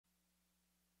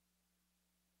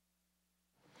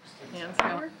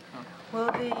Councilmember? Will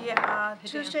the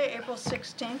Tuesday, April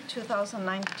 16th,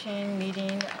 2019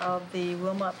 meeting of the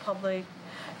Wilmette Public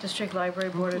District Library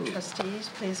Board of Trustees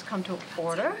please come to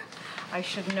order? I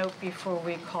should note before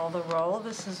we call the roll,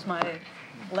 this is my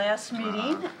last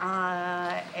meeting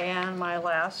and my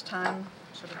last time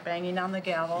sort of banging on the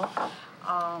gavel.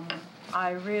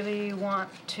 I really want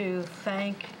to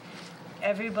thank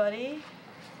everybody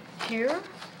here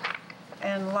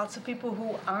and lots of people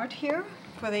who aren't here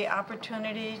for the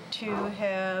opportunity to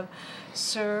have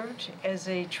served as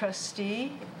a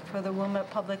trustee for the Wilmette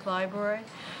Public Library.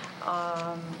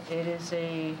 It is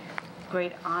a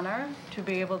great honor to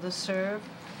be able to serve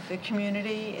the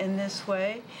community in this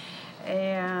way,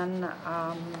 and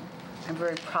I'm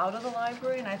very proud of the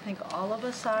library, and I think all of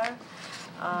us are.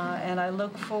 And I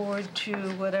look forward to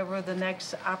whatever the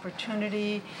next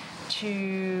opportunity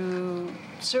to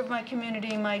serve my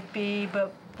community might be,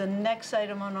 but the next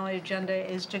item on our agenda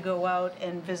is to go out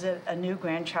and visit a new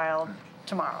grandchild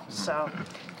tomorrow. So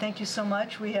thank you so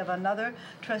much. We have another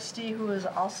trustee who is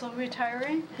also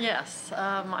retiring. Yes,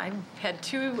 I've had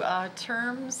 2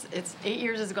 terms. 8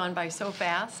 years has gone by so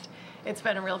fast. It's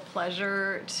been a real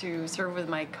pleasure to serve with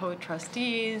my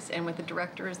co-trustees and with the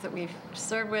directors that we've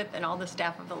served with, and all the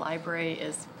staff of the library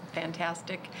is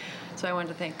fantastic. So I want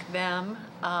to thank them.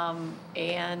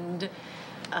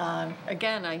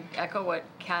 Again, I echo what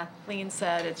Kathleen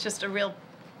said. It's just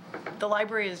the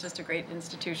library is just a great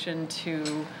institution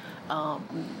to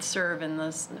serve in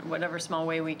this whatever small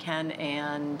way we can,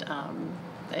 and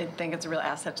I think it's a real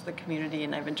asset to the community,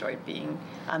 and I've enjoyed being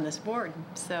on this board.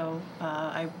 So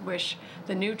I wish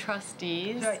the new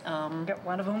trustees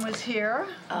one of them is here.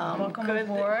 Welcome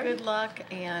aboard. Good luck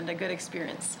and a good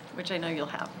experience, which I know you'll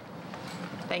have.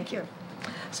 Thank you.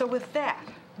 So with that,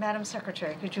 Madam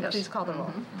Secretary, could you please call the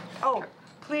roll? Oh,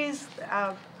 please,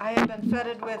 I have been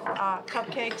feted with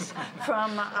cupcakes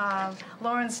from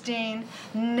Lawrence Dean.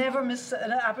 Never miss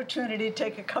an opportunity to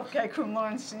take a cupcake from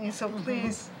Lawrence Dean, so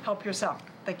please help yourself.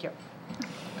 Thank you.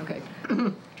 Okay.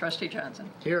 Trustee Johnson.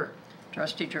 Here.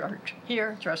 Trustee George.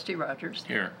 Here. Trustee Rogers.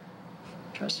 Here.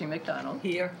 Trustee McDonald.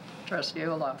 Here. Trustee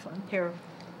O'Laughlin. Here.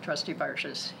 Trustee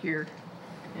Barshes. Here.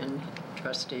 And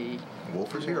Trustee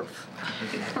Wolf is here.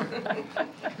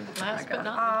 Last but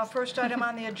not least. First item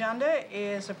on the agenda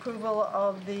is approval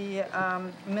of the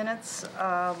minutes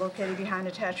located behind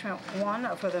attachment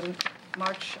 1 for the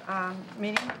March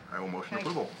meeting. I will motion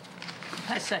approval.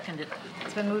 I second it.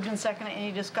 It's been moved and seconded.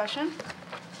 Any discussion?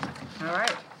 All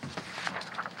right.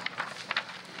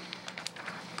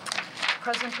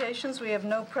 Presentations, we have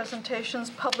no presentations.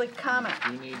 Public comment.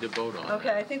 We need to vote on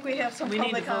Okay, I think we have some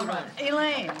public comment.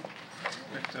 Elaine.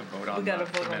 We got to vote on the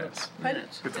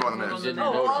minutes. Good vote on minutes.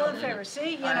 Oh, all in favor.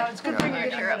 See, it's good for you to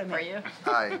get rid of For me. you.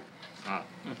 Aye.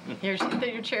 Here's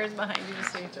your chair's behind you to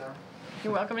sit down.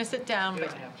 You're welcome to sit down,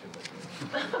 but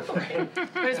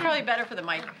it's probably better for the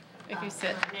mic if you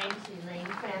sit. My name's Elaine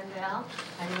Fandel.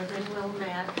 I live in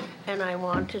Wilmette, and I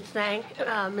want to thank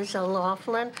Ms.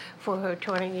 O'Laughlin for her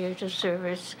 20 years of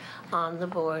service on the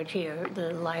board here.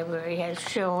 The library has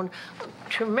shown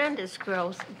tremendous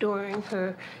growth during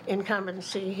her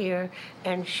incumbency here,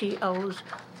 and she owes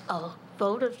a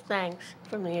vote of thanks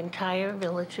from the entire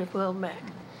village of Wilmette.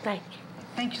 Thank you.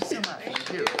 Thank you so much. Thank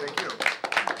you. Thank you.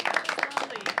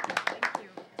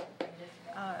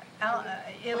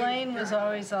 Elaine was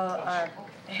always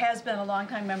has been a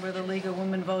longtime member of the League of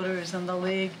Women Voters, and the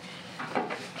League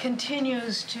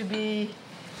continues to be,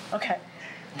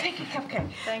 take a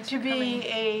cupcake. Thanks to for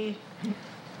be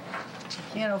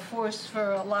a force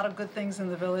for a lot of good things in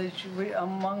the village,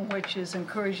 among which is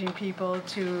encouraging people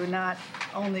to not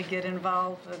only get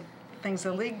involved in things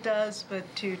the League does, but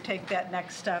to take that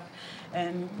next step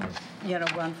and,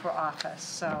 run for office.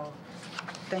 So,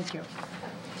 thank you.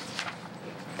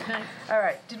 Okay. All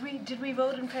right. Did we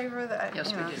vote in favor of that?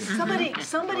 Yes, we did.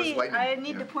 Somebody. lightning. I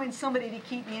need to appoint somebody to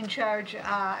keep me in charge.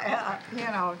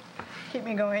 Keep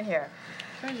me going here.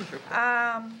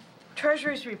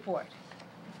 Treasury's report.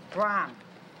 Ron.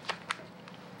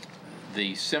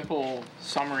 The simple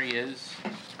summary is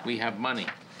we have money.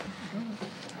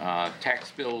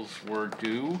 Tax bills were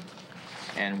due,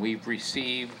 and we've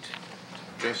received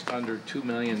just under $2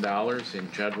 million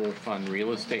in general fund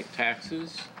real estate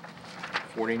taxes.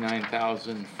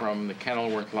 $49,000 from the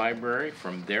Kenilworth Library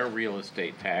from their real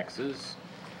estate taxes,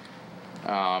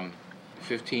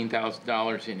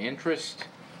 $15,000 in interest,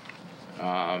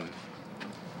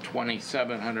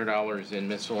 $2,700 in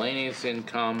miscellaneous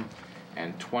income,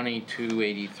 and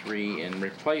 $2,283 in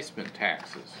replacement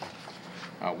taxes.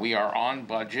 We are on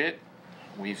budget.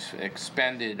 We've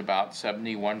expended about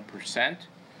 71%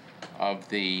 of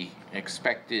the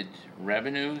expected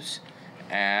revenues,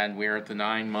 and we're at the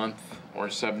 9-month or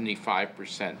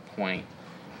 75% point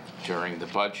during the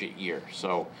budget year.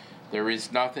 So there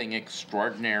is nothing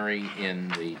extraordinary in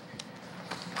the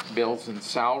bills and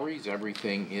salaries.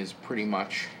 Everything is pretty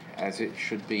much as it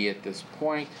should be at this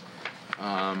point.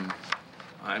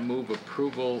 I move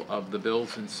approval of the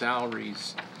bills and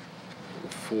salaries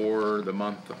for the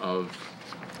month of,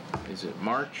 is it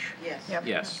March? Yes. Yep.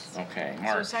 Yes, okay, Is there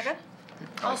a March. second?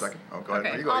 I'll second. Oh, go ahead.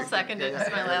 Okay, You go. I'll You- second it. It's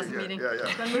my last meeting. Yeah,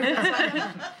 yeah. Been moved and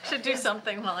seconded. Should do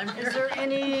something while I'm Is here. there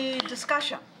any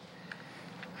discussion?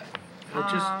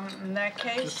 Just, In that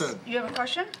case, Just you have a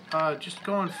question? just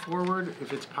going forward,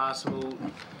 if it's possible,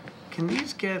 can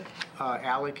these get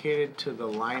allocated to the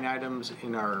line items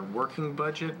in our working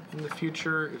budget in the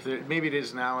future? Maybe it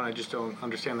is now and I just don't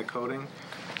understand the coding,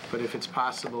 but if it's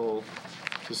possible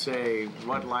to say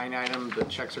what line item the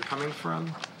checks are coming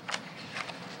from,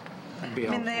 that'd be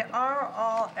I mean, helpful. they are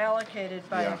all allocated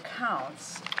by Yeah.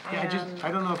 accounts. Yeah, and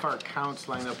I don't know if our accounts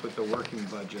line up with the working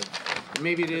budget.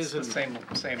 Maybe it is, It's the and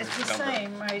same It's the number.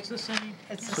 same, right? It's the same.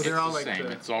 It's So the they're all It's the like same,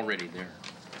 the- it's already there.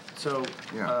 so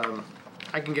Yeah.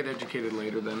 I can get educated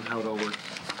later then how it all works.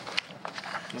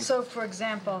 So, for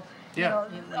example, you Yeah.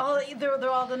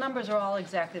 know, the numbers are all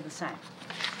exactly the same.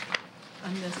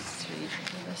 On this sheet,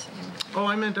 they're the same. Oh,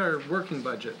 I meant our working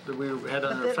budget that we had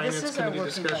on our This finance is our committee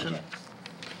working discussion. budget.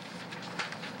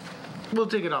 We'll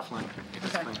take it offline.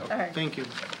 That's Okay, fine. all right. Thank you.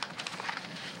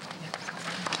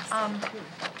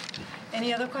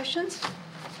 Any other questions?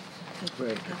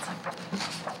 Right.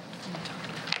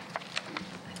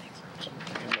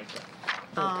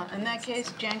 In that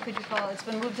case, Jan, could you call, it's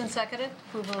been moved and seconded,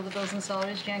 approval of the bills and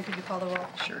salaries. Jan, could you call the roll?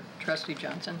 Sure. Trustee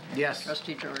Johnson? Yes.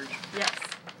 Trustee George? Yes.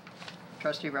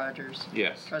 Trustee Rogers?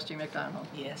 Yes. Trustee McDonald?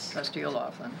 Yes. Trustee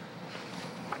O'Laughlin?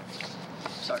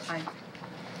 Sorry. Aye.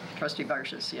 Trustee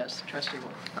Barshis, yes. Trustee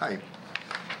Wolf? Aye.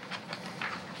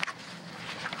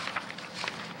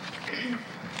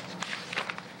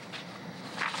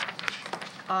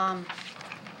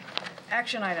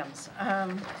 Action items,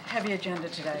 heavy agenda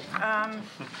today.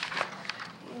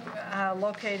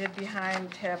 Located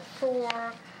behind tab 4,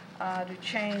 to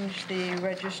change the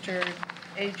registered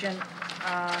agent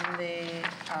on the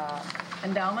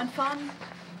endowment fund,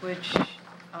 which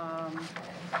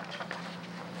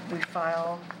we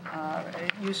file,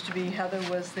 it used to be Heather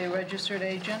was the registered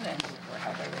agent, and before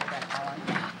Heather, we had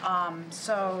Ellen.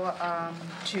 So,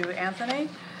 to Anthony,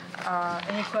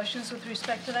 any questions with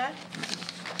respect to that?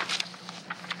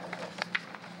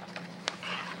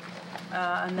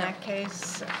 In that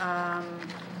case, I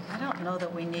don't know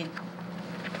that we need,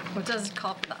 Well, it does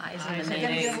call for the ayes and Ayes the and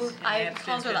nays. nays. It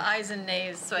calls for the ayes and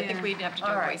nays, so I think Yeah. we'd have to do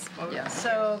All a right. voice vote. Yeah.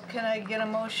 so can I get a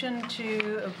motion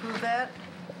to approve that,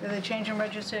 the change in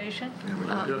registration?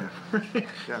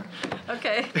 Yeah.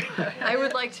 Okay. I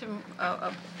would like to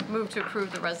move to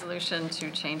approve the resolution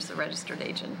to change the registered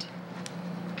agent.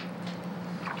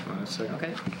 Want a second?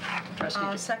 Okay.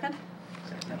 Trustee. Second?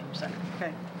 Second.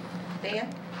 Okay.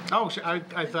 Dan? Oh, sure, I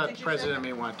thought Did you President second?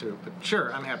 may want to, but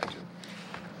sure, I'm happy to.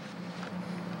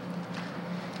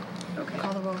 Okay.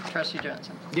 Call the roll. Trustee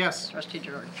Johnson? Yes. Trustee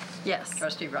George? Yes.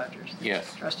 Trustee Rogers?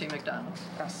 Yes. Trustee McDonald?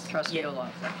 Yes. Trustee Yeah.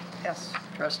 O'Laughlin? Yes.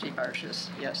 Trustee Barshis?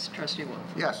 Yes. Trustee Wolf?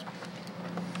 Yes.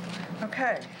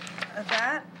 Okay. At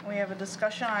that, we have a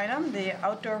discussion item, the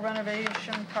outdoor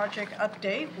renovation project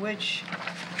update, which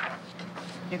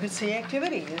you could see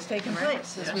activity is taking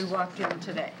place as we Yes. walked in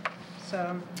today.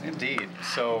 So, Indeed.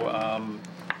 So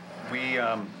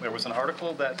there was an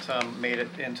article that made it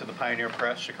into the Pioneer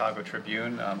Press, Chicago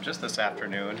Tribune, just this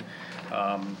afternoon.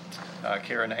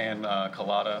 Karen Ann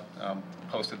Collada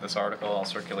posted this article. I'll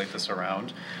circulate this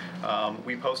around.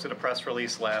 We posted a press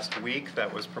release last week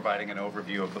that was providing an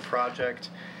overview of the project.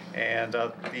 And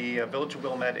the Village of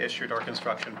Wilmette issued our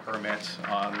construction permit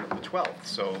on the 12th.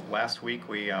 So last week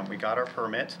we got our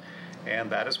permit.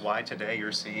 And that is why today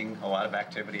you're seeing a lot of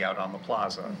activity out on the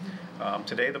plaza.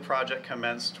 Today the project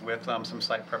commenced with some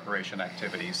site preparation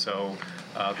activities. So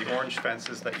the orange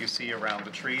fences that you see around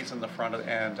the trees in the front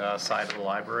and side of the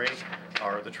library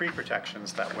are the tree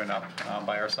protections that went up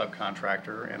by our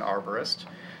subcontractor, an arborist.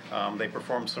 They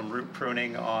performed some root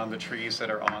pruning on the trees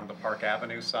that are on the Park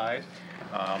Avenue side.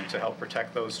 To help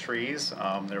protect those trees.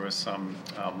 There was some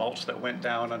mulch that went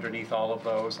down underneath all of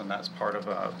those, and that's part of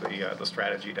the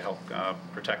strategy to help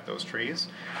protect those trees.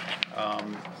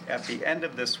 At the end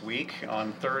of this week,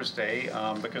 on Thursday,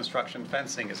 the construction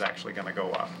fencing is actually going to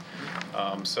go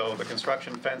up. So the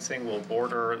construction fencing will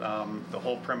border the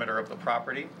whole perimeter of the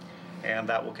property, and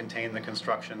that will contain the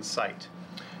construction site.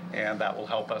 And that will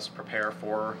help us prepare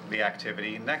for the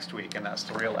activity next week, and that's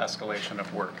the real escalation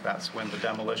of work. That's when the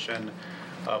demolition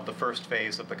of the first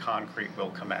phase of the concrete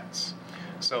will commence.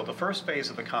 So the first phase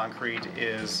of the concrete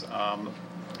is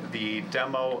the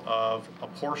demo of a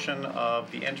portion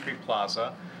of the entry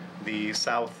plaza, the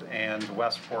south and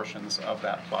west portions of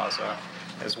that plaza,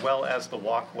 as well as the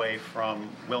walkway from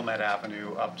Wilmette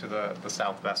Avenue up to the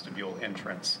south vestibule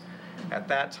entrance. At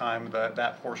that time,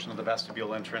 that portion of the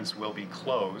vestibule entrance will be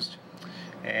closed,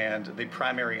 and the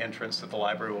primary entrance to the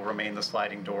library will remain the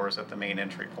sliding doors at the main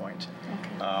entry point.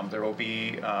 Okay. There will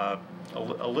be a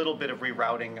little bit of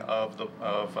rerouting of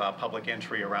public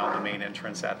entry around the main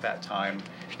entrance at that time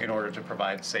in order to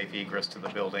provide safe egress to the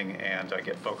building and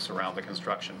get folks around the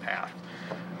construction path.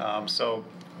 So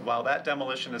while that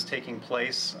demolition is taking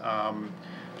place,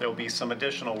 there will be some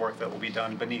additional work that will be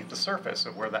done beneath the surface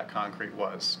of where that concrete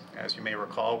was. As you may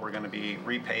recall, we're going to be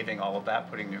repaving all of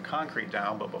that, putting new concrete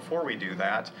down, but before we do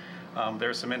that,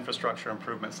 there's some infrastructure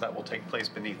improvements that will take place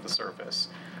beneath the surface.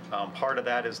 Part of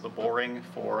that is the boring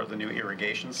for the new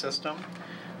irrigation system.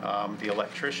 The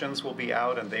electricians will be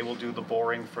out and they will do the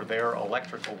boring for their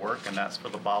electrical work, and that's for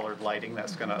the bollard lighting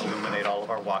that's going to illuminate all of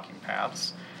our walking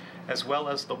paths, as well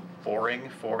as the boring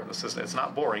for, it's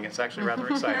not boring, it's actually rather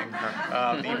exciting,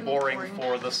 the boring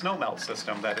for the snow melt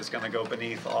system that is going to go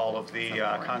beneath all of the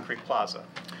concrete plaza.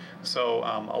 So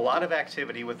a lot of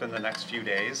activity within the next few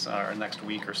days, or next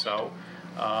week or so.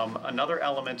 Another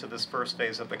element of this first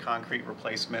phase of the concrete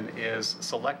replacement is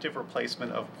selective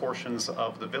replacement of portions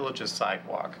of the village's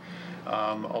sidewalk.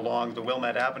 Along the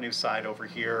Wilmette Avenue side over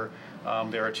here,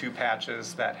 there are 2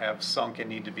 patches that have sunk and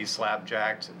need to be slab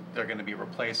jacked. They're going to be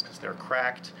replaced because they're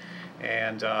cracked.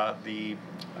 And the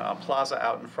plaza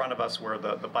out in front of us where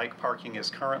the bike parking is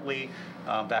currently,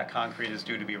 that concrete is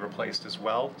due to be replaced as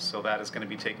well. So that is going to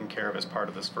be taken care of as part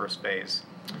of this first phase.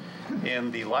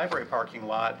 In the library parking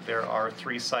lot, there are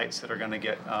 3 sites that are going to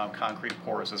get concrete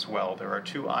pours as well. There are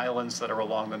 2 islands that are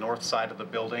along the north side of the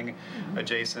building,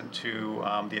 adjacent to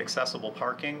the accessible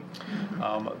parking.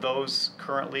 Those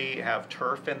currently have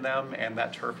turf in them, and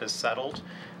that turf is settled.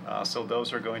 So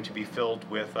those are going to be filled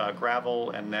with gravel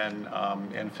and then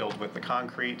filled with the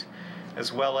concrete,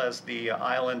 as well as the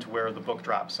island where the book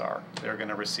drops are. They're going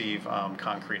to receive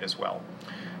concrete as well.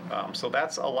 So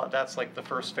that's a lot. That's like the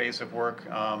first phase of work,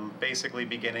 basically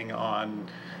beginning on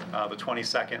the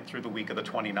 22nd through the week of the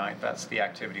 29th. That's the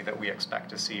activity that we expect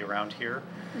to see around here.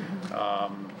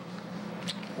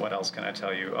 What else can I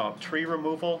tell you? Tree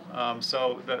removal.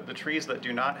 So the trees that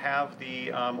do not have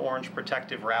the orange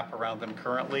protective wrap around them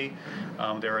currently,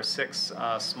 there are 6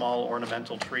 small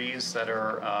ornamental trees that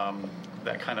are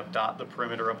that kind of dot the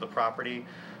perimeter of the property.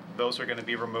 Those are going to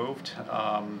be removed,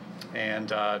 and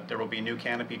there will be new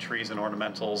canopy trees and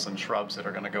ornamentals and shrubs that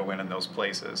are going to go in those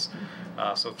places.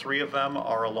 So 3 of them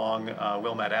are along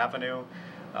Wilmette Avenue.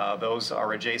 Those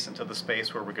are adjacent to the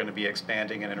space where we're going to be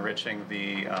expanding and enriching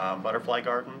the butterfly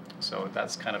garden. So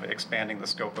that's kind of expanding the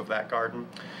scope of that garden.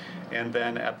 And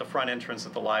then at the front entrance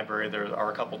of the library, there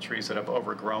are a couple trees that have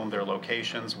overgrown their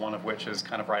locations, one of which is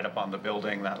kind of right up on the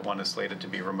building. That one is slated to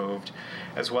be removed,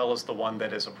 as well as the one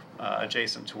that is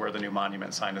adjacent to where the new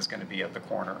monument sign is going to be at the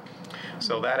corner.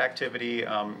 So that activity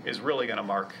is really going to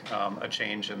mark a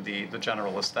change in the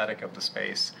general aesthetic of the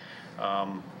space.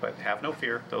 But have no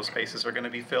fear, those spaces are going to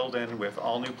be filled in with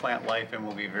all new plant life and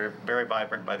will be very, very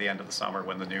vibrant by the end of the summer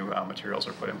when the new materials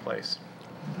are put in place.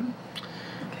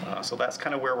 So that's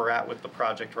kind of where we're at with the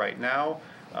project right now.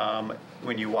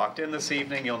 When you walked in this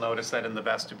evening, you'll notice that in the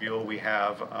vestibule we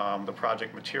have the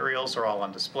project materials are all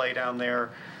on display down there.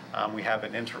 We have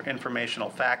an informational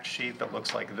fact sheet that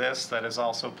looks like this that is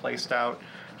also placed out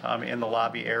in the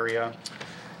lobby area.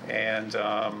 And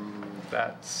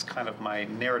that's kind of my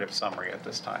narrative summary at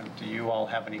this time. Do you all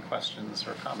have any questions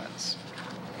or comments?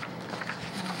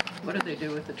 What do they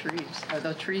do with the trees? Are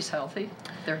the trees healthy?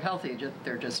 They're healthy,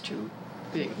 they're just too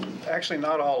big. Actually,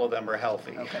 not all of them are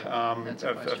healthy. Okay.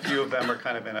 A few of them are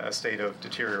kind of in a state of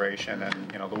deterioration,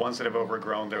 and the ones that have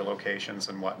overgrown their locations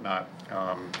and whatnot,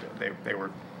 they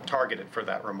were targeted for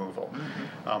that removal.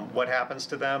 What happens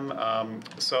to them?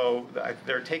 So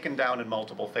they're taken down in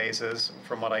multiple phases.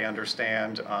 From what I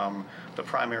understand, the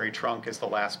primary trunk is the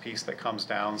last piece that comes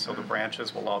down, so the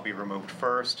branches will all be removed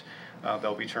first.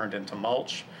 They'll be turned into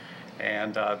mulch,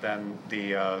 and then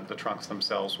the trunks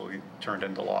themselves will be turned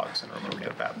into logs and removed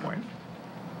at that point.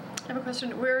 I have a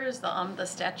question. Where is the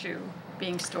statue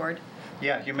being stored?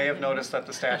 Yeah, you may have noticed that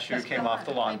the statue came off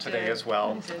the lawn today as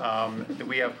well.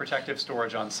 We have protective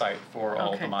storage on site for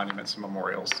all of the monuments and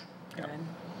memorials. Yeah.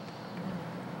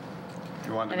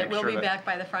 We wanted to And it make will sure be that. back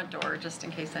by the front door, just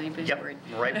in case anybody's Yep, worried.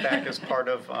 right back as part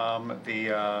of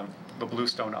the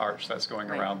bluestone arch that's going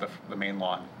Right. around the main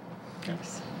lawn.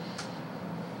 Yes.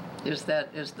 Is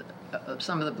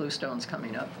some of the bluestones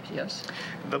coming up? Yes.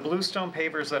 The bluestone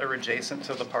pavers that are adjacent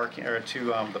to the parking, or to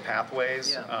the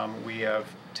pathways, Yeah. we have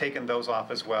taken those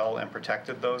off as well and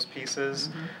protected those pieces.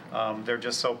 They're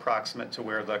just so proximate to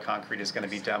where the concrete is going to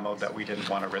be demoed that we didn't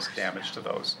want to risk damage to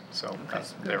those. So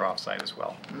they're off-site as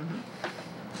well.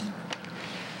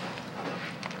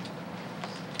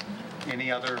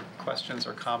 Any other questions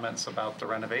or comments about the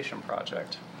renovation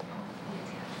project?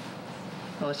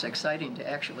 Well, it's exciting to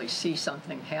actually see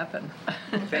something happen.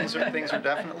 Things are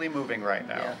definitely moving right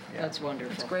now. Yeah, that's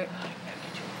wonderful. It's great.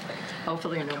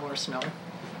 Hopefully no more snow.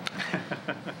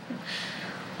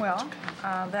 Well,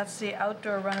 that's the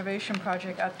outdoor renovation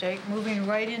project update. Moving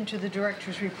right into the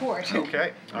director's report.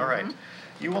 Okay, all right.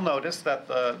 You will notice that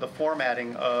the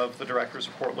formatting of the director's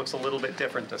report looks a little bit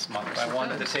different this month. I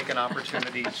wanted to take an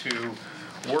opportunity to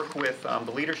work with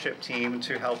the leadership team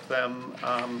to help them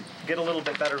get a little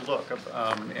bit better look of,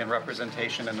 and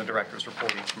representation in the director's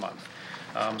report each month.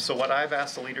 So what I've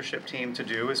asked the leadership team to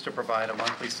do is to provide a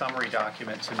monthly summary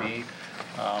document to me,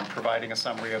 providing a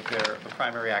summary of the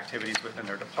primary activities within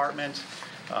their department,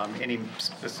 any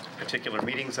particular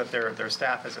meetings that their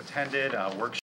staff has attended, workshops